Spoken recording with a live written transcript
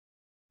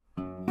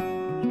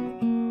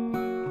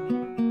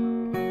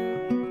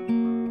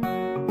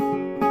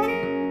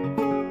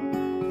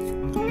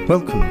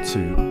Welcome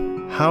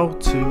to how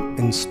to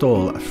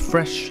install a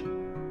fresh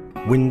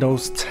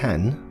Windows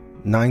 10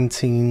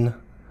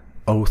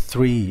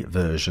 1903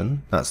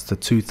 version, that's the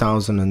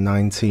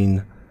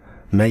 2019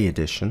 May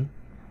edition,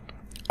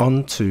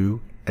 onto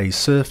a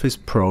Surface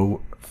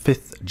Pro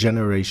 5th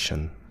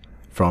generation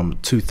from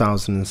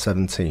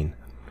 2017.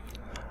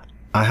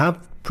 I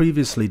have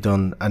previously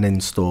done an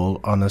install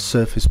on a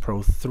Surface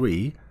Pro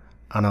 3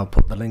 and I'll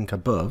put the link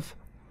above,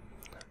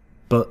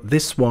 but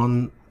this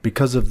one,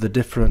 because of the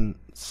difference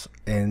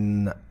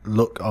in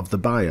look of the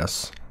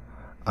BIOS,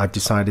 I've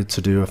decided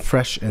to do a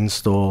fresh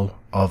install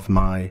of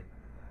my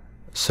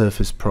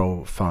Surface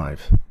Pro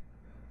 5.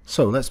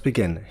 So let's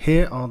begin.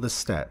 Here are the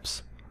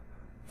steps.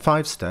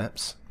 5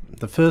 steps.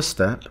 The first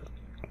step,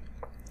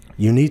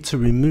 you need to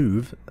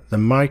remove the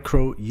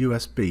micro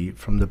USB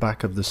from the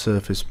back of the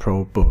Surface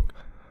Pro book.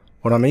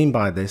 What I mean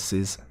by this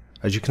is,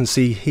 as you can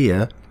see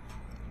here,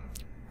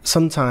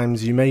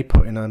 sometimes you may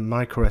put in a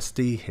micro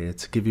SD here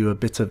to give you a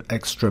bit of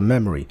extra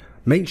memory.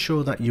 Make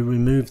sure that you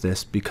remove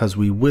this because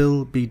we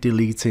will be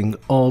deleting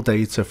all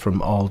data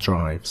from all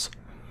drives.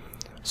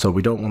 So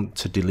we don't want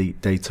to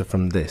delete data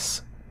from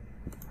this.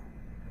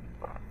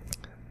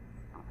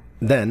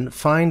 Then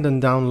find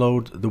and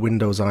download the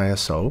Windows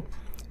ISO.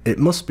 It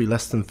must be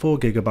less than 4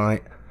 GB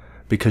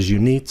because you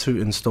need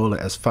to install it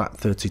as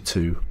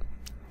FAT32,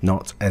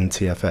 not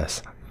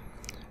NTFS.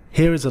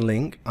 Here is a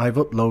link. I've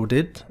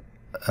uploaded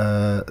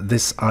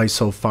this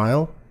ISO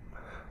file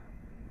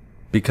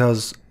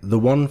because the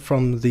one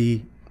from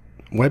the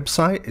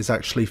website is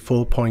actually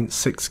 4.6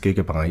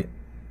 GB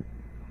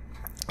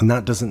and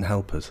that doesn't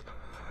help us.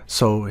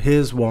 So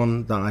here's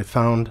one that I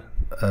found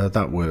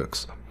that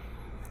works.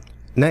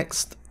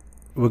 Next,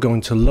 we're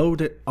going to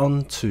load it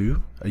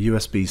onto a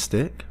USB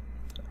stick,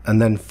 and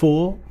then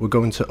 4, we're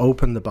going to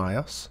open the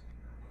BIOS,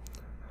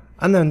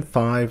 and then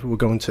 5, we're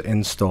going to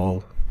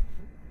install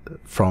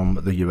from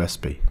the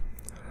USB.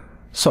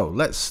 So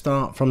let's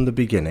start from the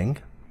beginning.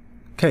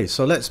 Okay,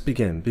 so let's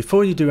begin.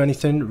 Before you do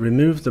anything,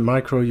 remove the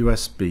micro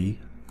USB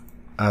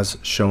as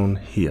shown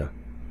here.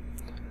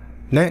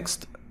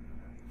 Next,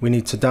 we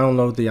need to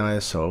download the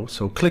ISO.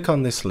 So click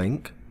on this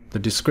link. The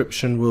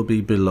description will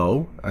be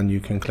below and you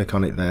can click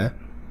on it there.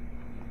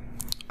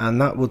 And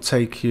that will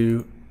take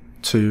you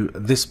to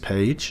this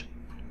page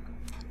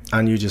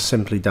and you just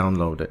simply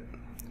download it.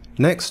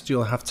 Next,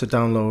 you'll have to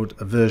download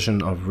a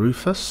version of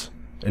RUFUS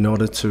in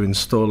order to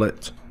install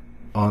it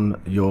on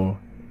your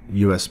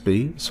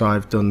USB. So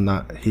I've done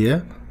that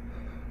here.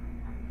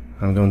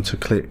 I'm going to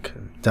click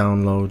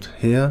download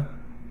here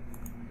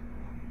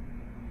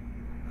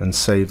and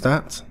save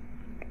that.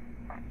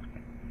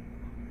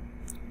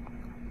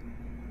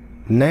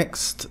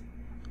 Next,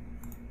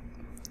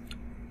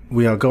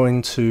 we are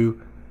going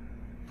to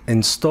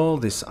install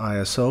this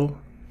ISO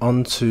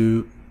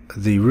onto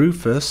the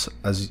RUFUS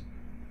as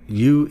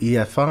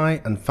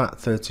UEFI and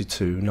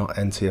FAT32, not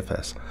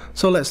NTFS.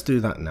 So let's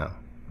do that now.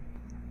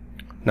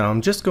 Now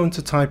I'm just going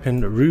to type in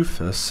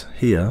RUFUS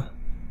here,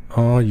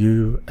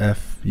 RUFUS,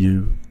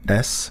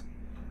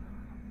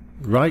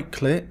 right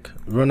click,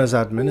 run as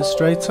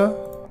administrator,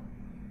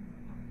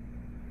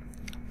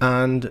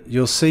 and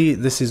you'll see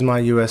this is my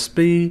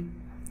USB.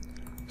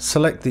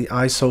 Select the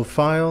ISO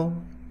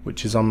file,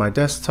 which is on my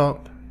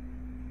desktop,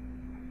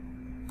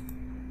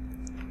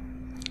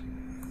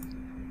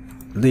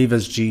 leave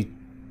as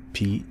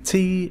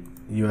GPT,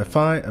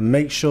 UEFI, and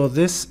make sure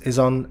this is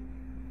on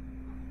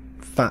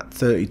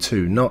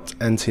FAT32, not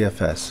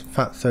NTFS,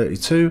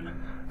 FAT32,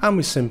 and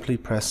we simply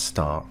press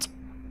start.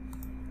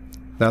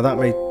 Now that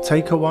may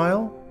take a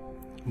while.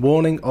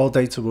 Warning, all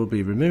data will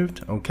be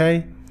removed.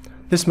 Okay,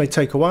 this may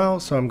take a while,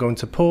 so I'm going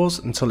to pause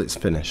until it's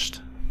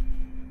finished.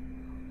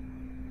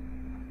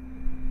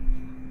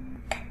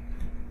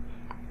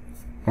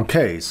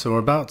 Okay, so we're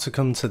about to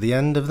come to the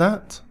end of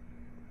that,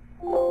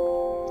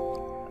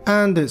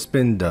 and it's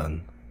been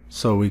done.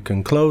 So we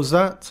can close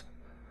that.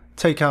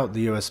 Take out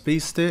the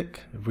USB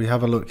stick. If we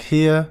have a look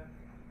here,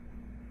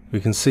 we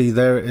can see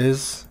there it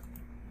is.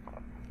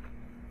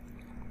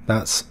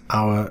 That's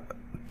our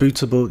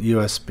bootable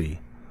USB.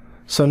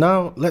 So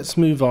now let's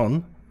move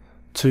on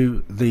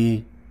to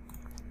the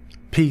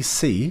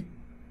PC.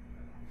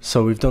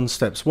 So we've done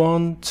steps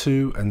 1,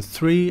 2, and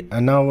 3,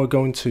 and now we're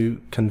going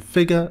to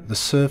configure the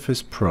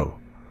Surface Pro.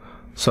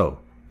 So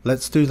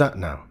let's do that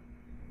now.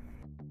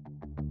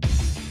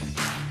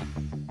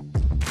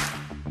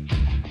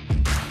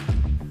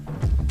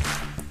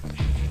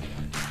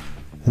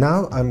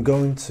 Now I'm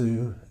going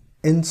to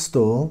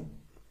install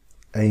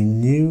a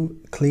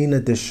new clean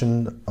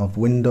edition of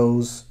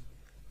Windows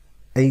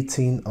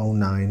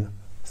 1809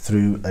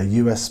 through a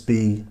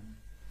USB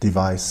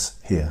device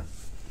here.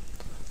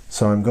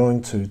 So I'm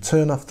going to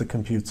turn off the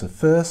computer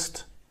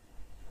first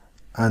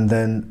and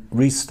then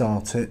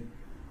restart it.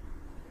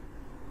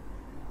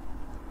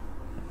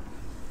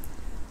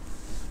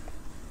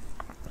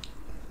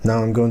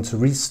 Now I'm going to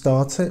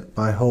restart it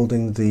by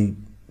holding the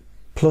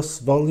plus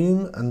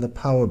volume and the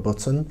power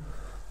button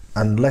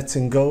and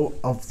letting go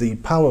of the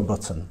power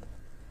button.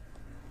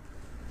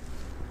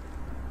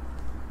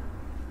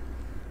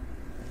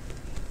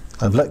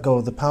 I've let go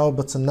of the power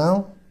button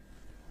now,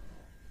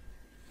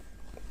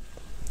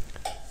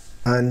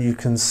 and you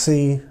can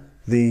see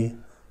the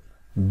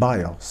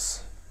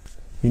BIOS.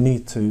 You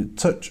need to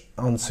touch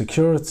on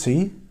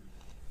security,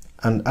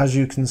 and as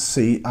you can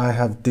see, I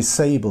have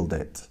disabled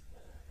it.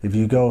 If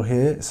you go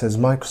here, it says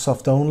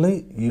Microsoft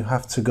only, you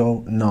have to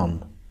go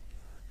none.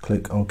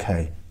 Click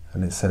OK,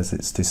 and it says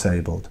it's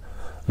disabled.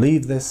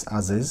 Leave this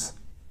as is.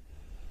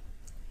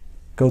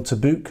 Go to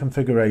boot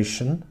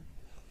configuration,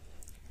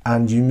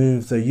 and you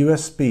move the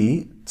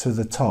USB to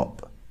the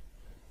top.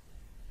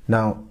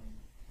 Now,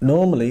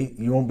 normally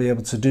you won't be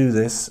able to do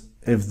this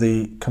if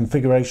the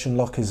configuration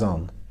lock is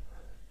on.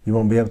 You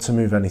won't be able to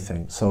move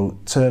anything. So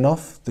turn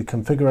off the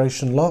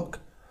configuration lock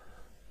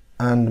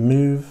and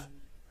move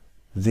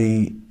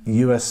the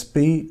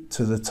USB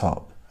to the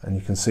top. And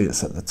you can see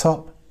it's at the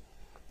top.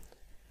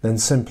 Then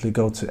simply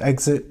go to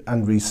exit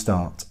and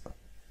restart.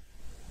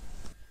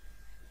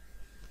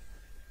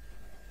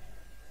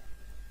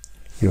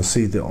 You'll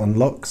see the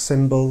unlock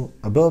symbol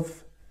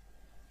above.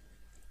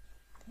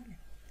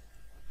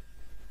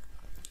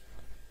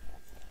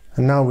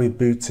 And now we've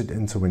booted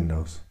into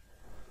Windows.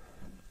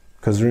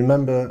 Because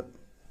remember,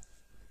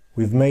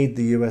 we've made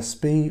the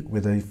USB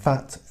with a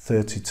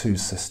FAT32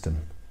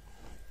 system.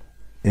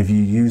 If you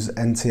use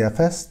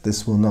NTFS,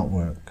 this will not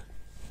work.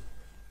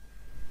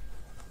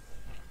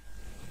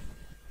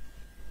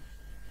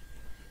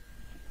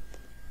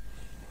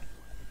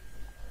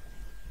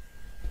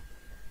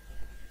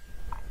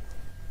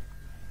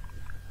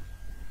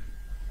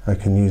 I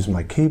can use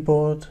my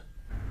keyboard.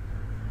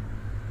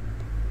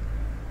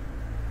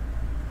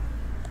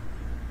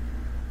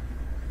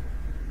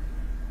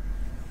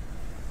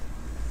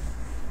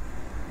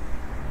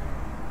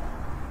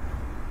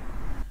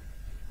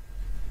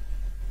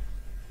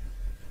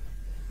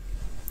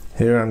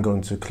 Here I'm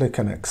going to click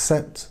and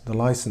accept the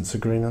license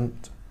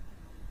agreement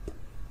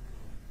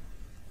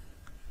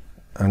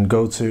and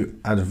go to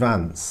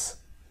Advance.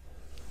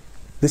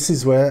 This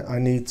is where I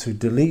need to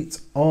delete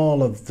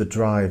all of the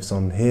drives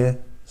on here,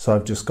 so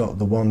I've just got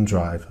the one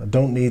drive. I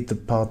don't need the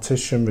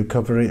partition,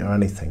 recovery or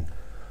anything,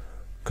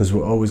 because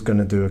we're always going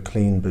to do a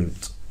clean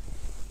boot.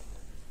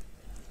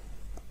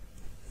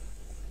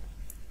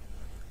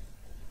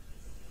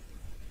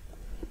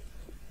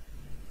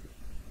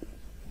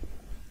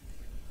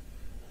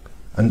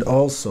 And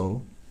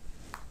also,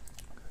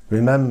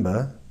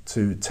 remember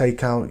to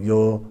take out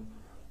your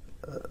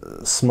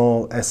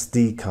small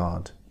SD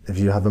card if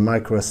you have a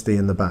microUSB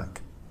in the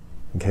back,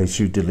 in case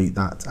you delete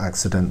that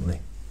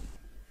accidentally.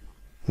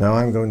 Now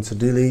I'm going to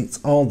delete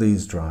all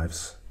these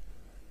drives,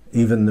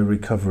 even the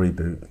recovery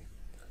boot,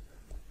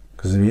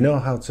 because if you know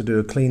how to do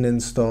a clean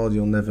install,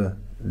 you'll never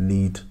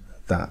need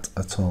that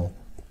at all.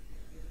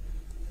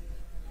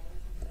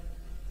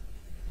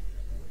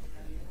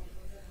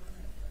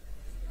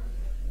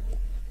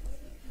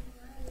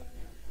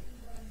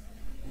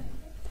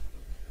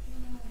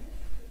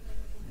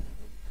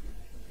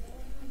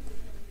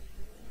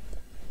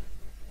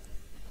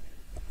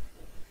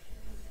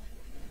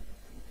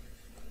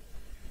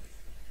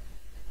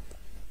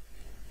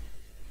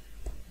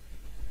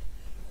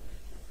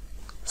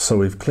 So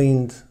we've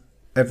cleaned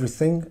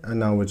everything, and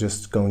now we're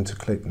just going to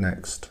click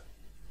next.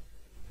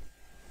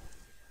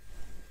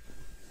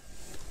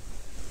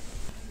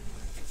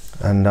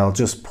 And I'll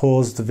just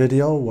pause the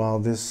video while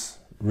this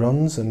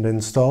runs and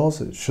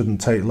installs. It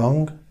shouldn't take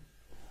long.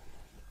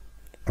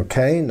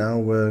 Okay, now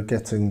we're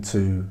getting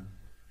to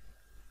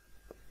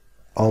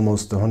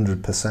almost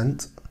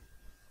 100%.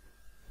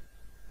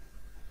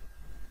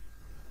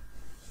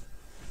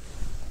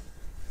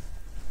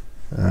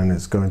 And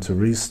it's going to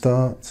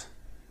restart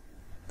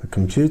the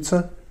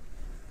computer.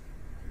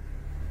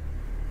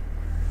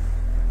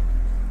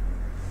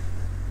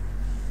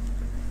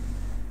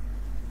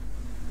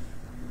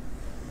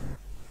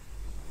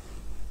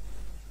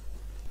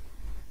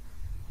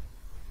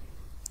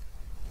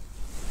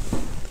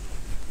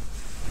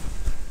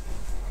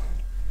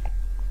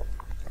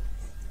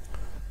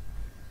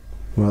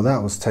 Well,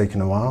 that was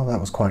taking a while. That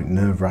was quite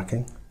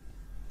nerve-wracking.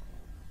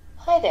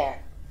 Hi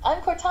there,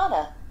 I'm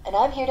Cortana, and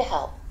I'm here to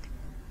help.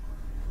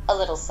 A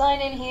little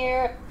sign in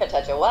here, a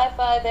touch of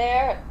Wi-Fi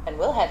there, and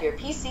we'll have your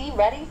PC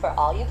ready for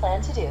all you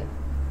plan to do.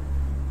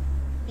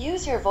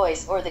 Use your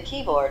voice or the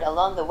keyboard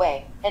along the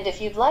way, and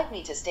if you'd like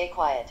me to stay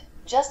quiet,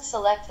 just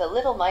select the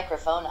little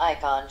microphone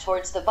icon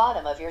towards the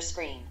bottom of your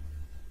screen.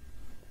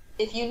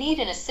 If you need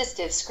an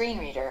assistive screen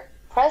reader,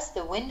 press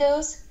the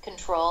Windows,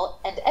 Control,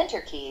 and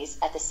Enter keys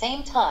at the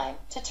same time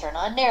to turn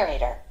on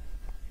narrator.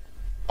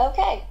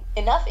 Okay,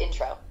 enough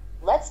intro.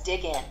 Let's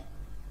dig in.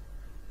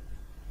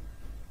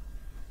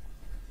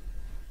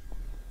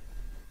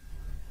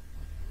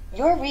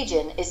 Your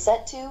region is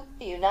set to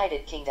the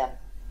United Kingdom.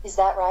 Is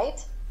that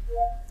right?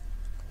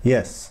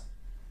 Yes.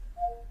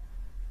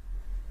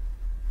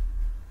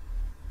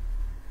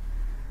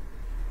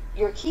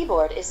 Your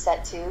keyboard is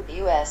set to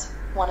the US.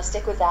 Want to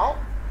stick with that?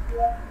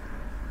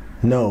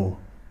 No.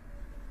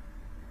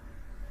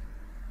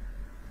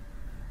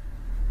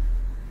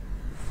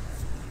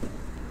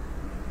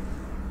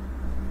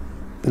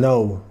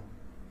 No.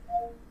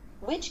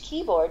 Which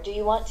keyboard do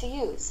you want to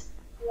use?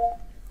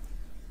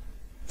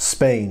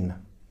 Spain.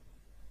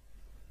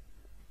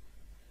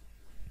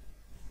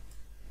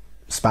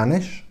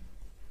 Spanish?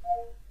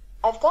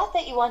 I've got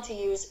that you want to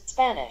use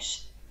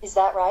Spanish. Is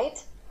that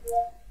right?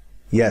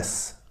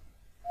 Yes.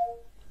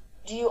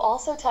 Do you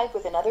also type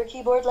with another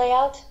keyboard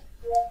layout?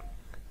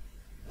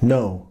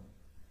 No.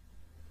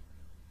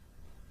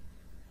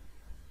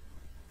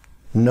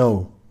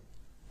 No.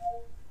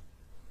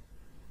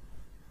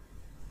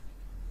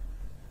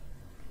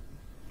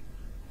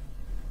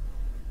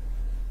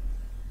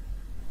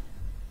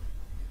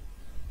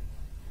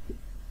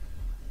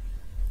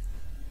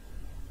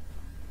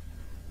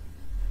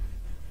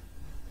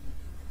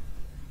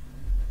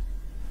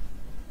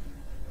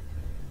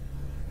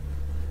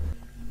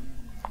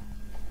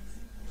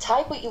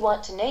 Type what you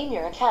want to name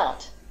your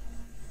account.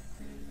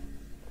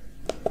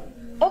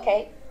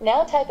 Okay,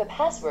 now type a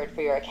password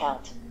for your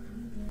account.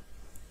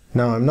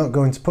 Now I'm not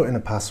going to put in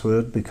a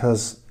password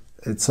because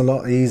it's a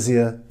lot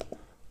easier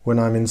when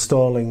I'm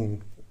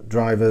installing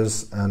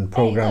drivers and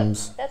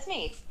programs. Hey, look, that's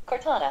me,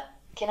 Cortana.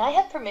 Can I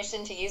have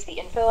permission to use the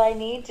info I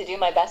need to do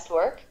my best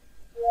work?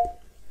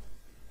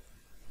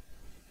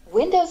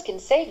 Windows can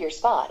save your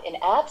spot in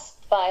apps,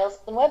 files,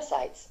 and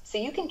websites, so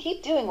you can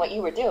keep doing what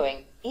you were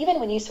doing, even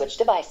when you switch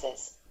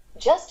devices.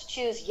 Just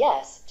choose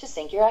Yes to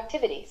sync your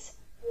activities.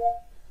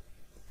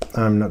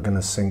 I'm not going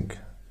to sync.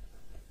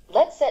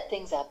 Let's set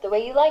things up the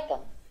way you like them.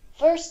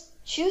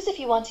 First, choose if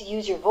you want to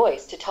use your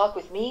voice to talk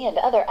with me and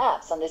other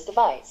apps on this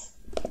device.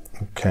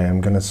 Okay,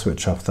 I'm going to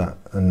switch off that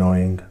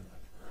annoying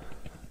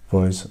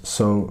voice.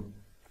 So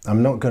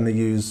I'm not going to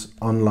use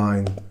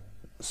online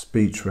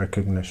speech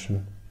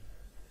recognition.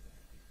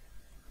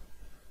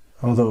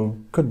 Although,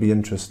 could be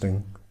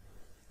interesting.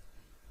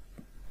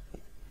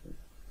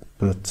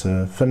 But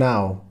for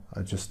now,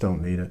 I just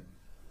don't need it.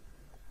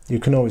 You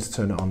can always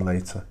turn it on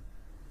later.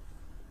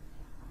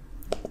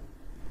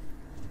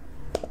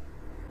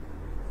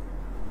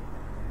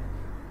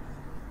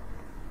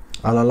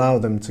 I'll allow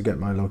them to get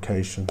my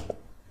location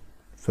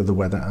for the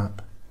weather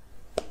app.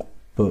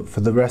 But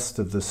for the rest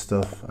of the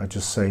stuff, I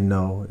just say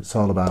no. It's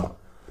all about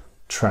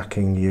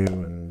tracking you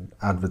and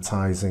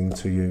advertising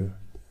to you.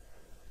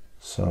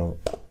 So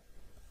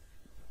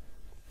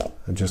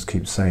I just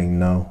keep saying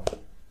no.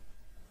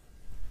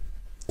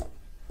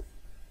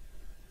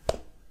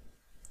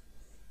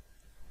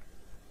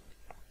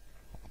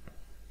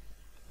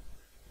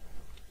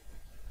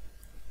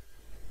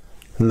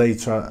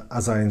 Later,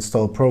 as I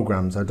install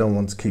programs, I don't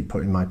want to keep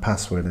putting my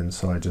password in,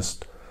 so I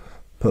just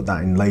put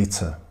that in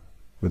later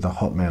with a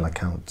Hotmail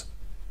account.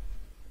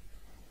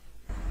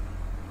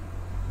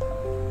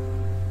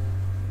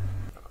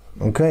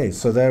 Okay,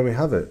 so there we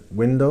have it.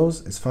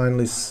 Windows is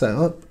finally set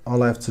up.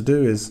 All I have to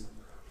do is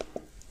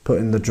put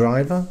in the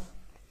driver,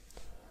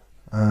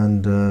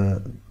 and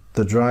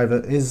the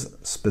driver is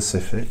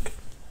specific,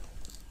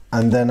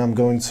 and then I'm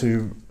going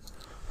to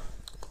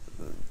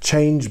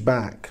change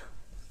back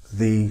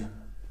the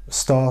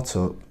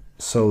startup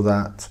so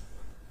that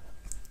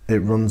it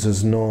runs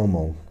as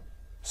normal.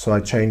 So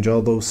I change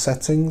all those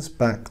settings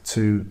back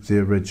to the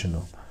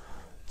original.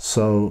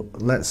 So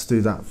let's do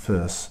that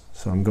first.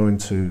 So I'm going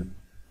to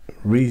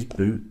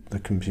reboot the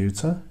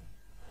computer.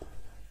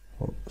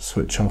 We'll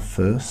switch off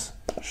first,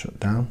 shut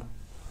down.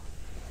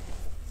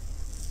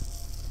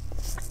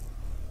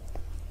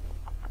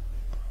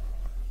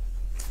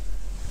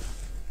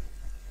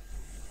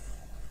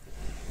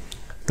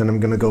 Then I'm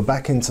going to go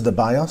back into the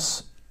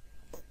BIOS.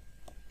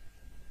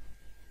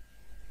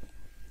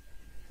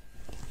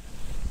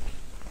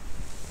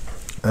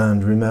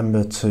 And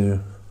remember the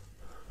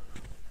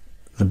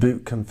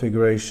boot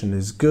configuration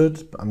is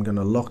good, but I'm going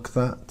to lock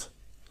that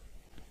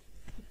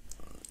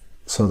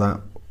so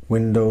that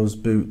Windows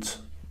boot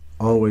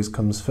always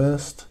comes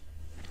first.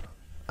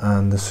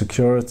 And the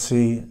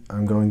security,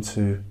 I'm going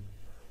to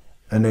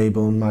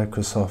enable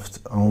Microsoft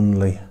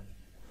only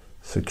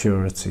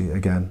security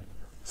again.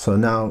 So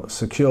now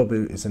secure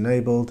boot is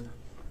enabled,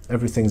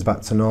 everything's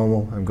back to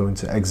normal. I'm going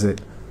to exit,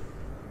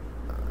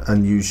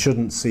 and you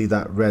shouldn't see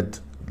that red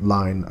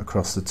line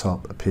across the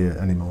top appear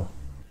anymore.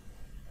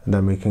 And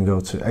then we can go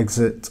to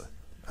exit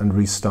and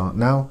restart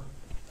now,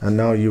 and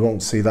now you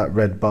won't see that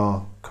red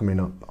bar coming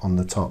up on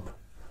the top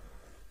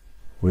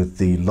with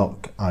the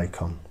lock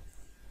icon.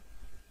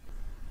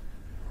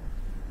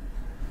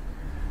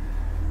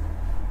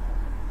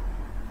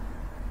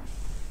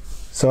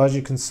 So as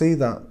you can see,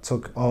 that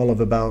took all of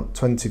about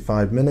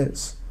 25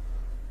 minutes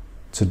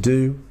to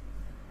do.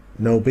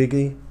 No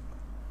biggie.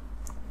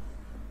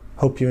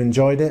 Hope you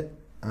enjoyed it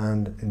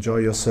and enjoy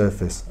your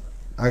Surface.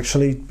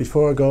 Actually,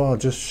 before I go, I'll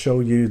just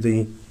show you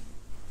the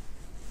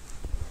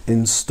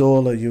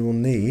installer you will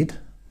need.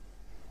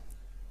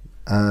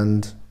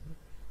 And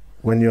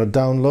when you're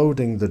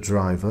downloading the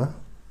driver,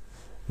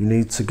 you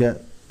need to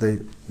get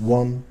the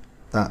one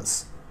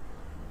that's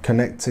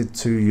connected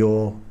to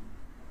your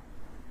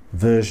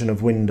version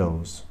of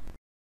Windows.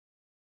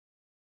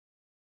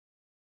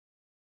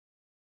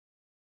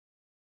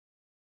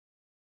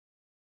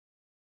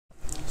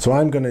 So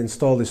I'm going to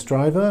install this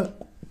driver,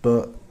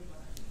 but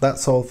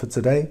that's all for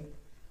today.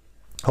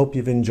 Hope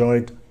you've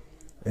enjoyed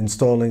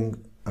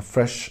installing a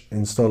fresh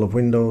install of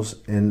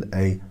Windows in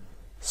a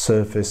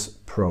Surface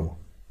Pro.